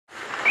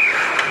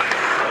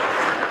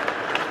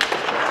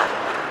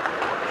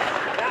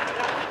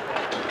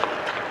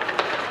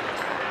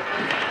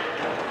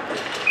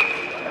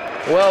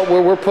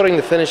Well, we're putting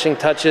the finishing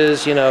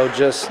touches, you know,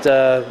 just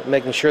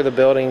making sure the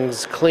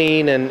building's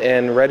clean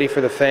and ready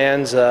for the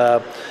fans.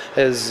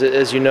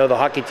 As you know, the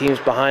hockey team's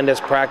behind us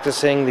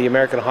practicing. The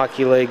American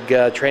Hockey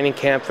League training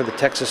camp for the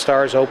Texas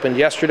Stars opened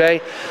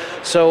yesterday.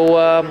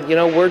 So, you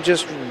know, we're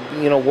just,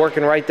 you know,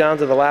 working right down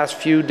to the last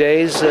few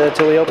days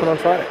till we open on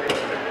Friday.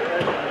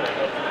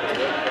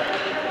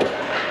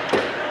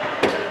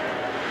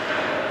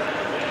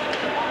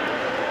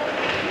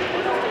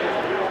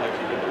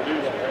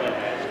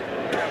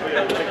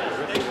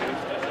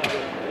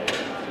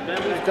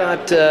 We've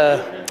got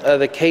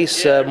the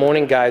KASE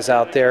morning guys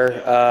out there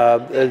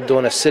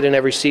doing a sit in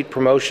every seat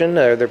promotion.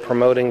 They're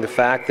promoting the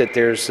fact that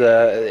there's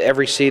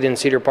every seat in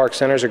Cedar Park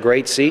Center is a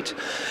great seat,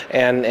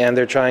 and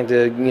they're trying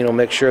to, you know,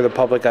 make sure the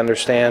public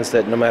understands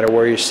that no matter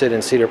where you sit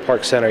in Cedar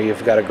Park Center,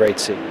 you've got a great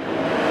seat.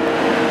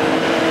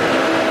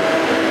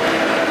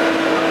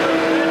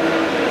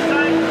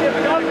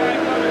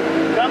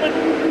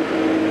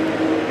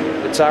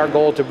 It's our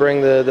goal to bring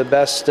the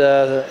best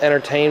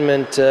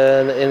entertainment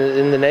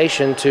in the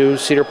nation to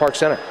Cedar Park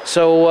Center.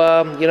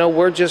 So, you know,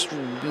 we're just,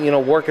 you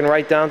know, working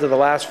right down to the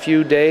last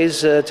few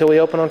days till we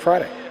open on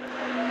Friday.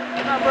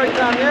 Not break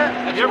down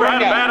yet. You ever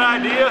had a bad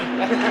idea?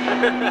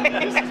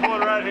 This is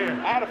one right here.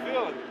 I had a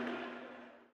feeling.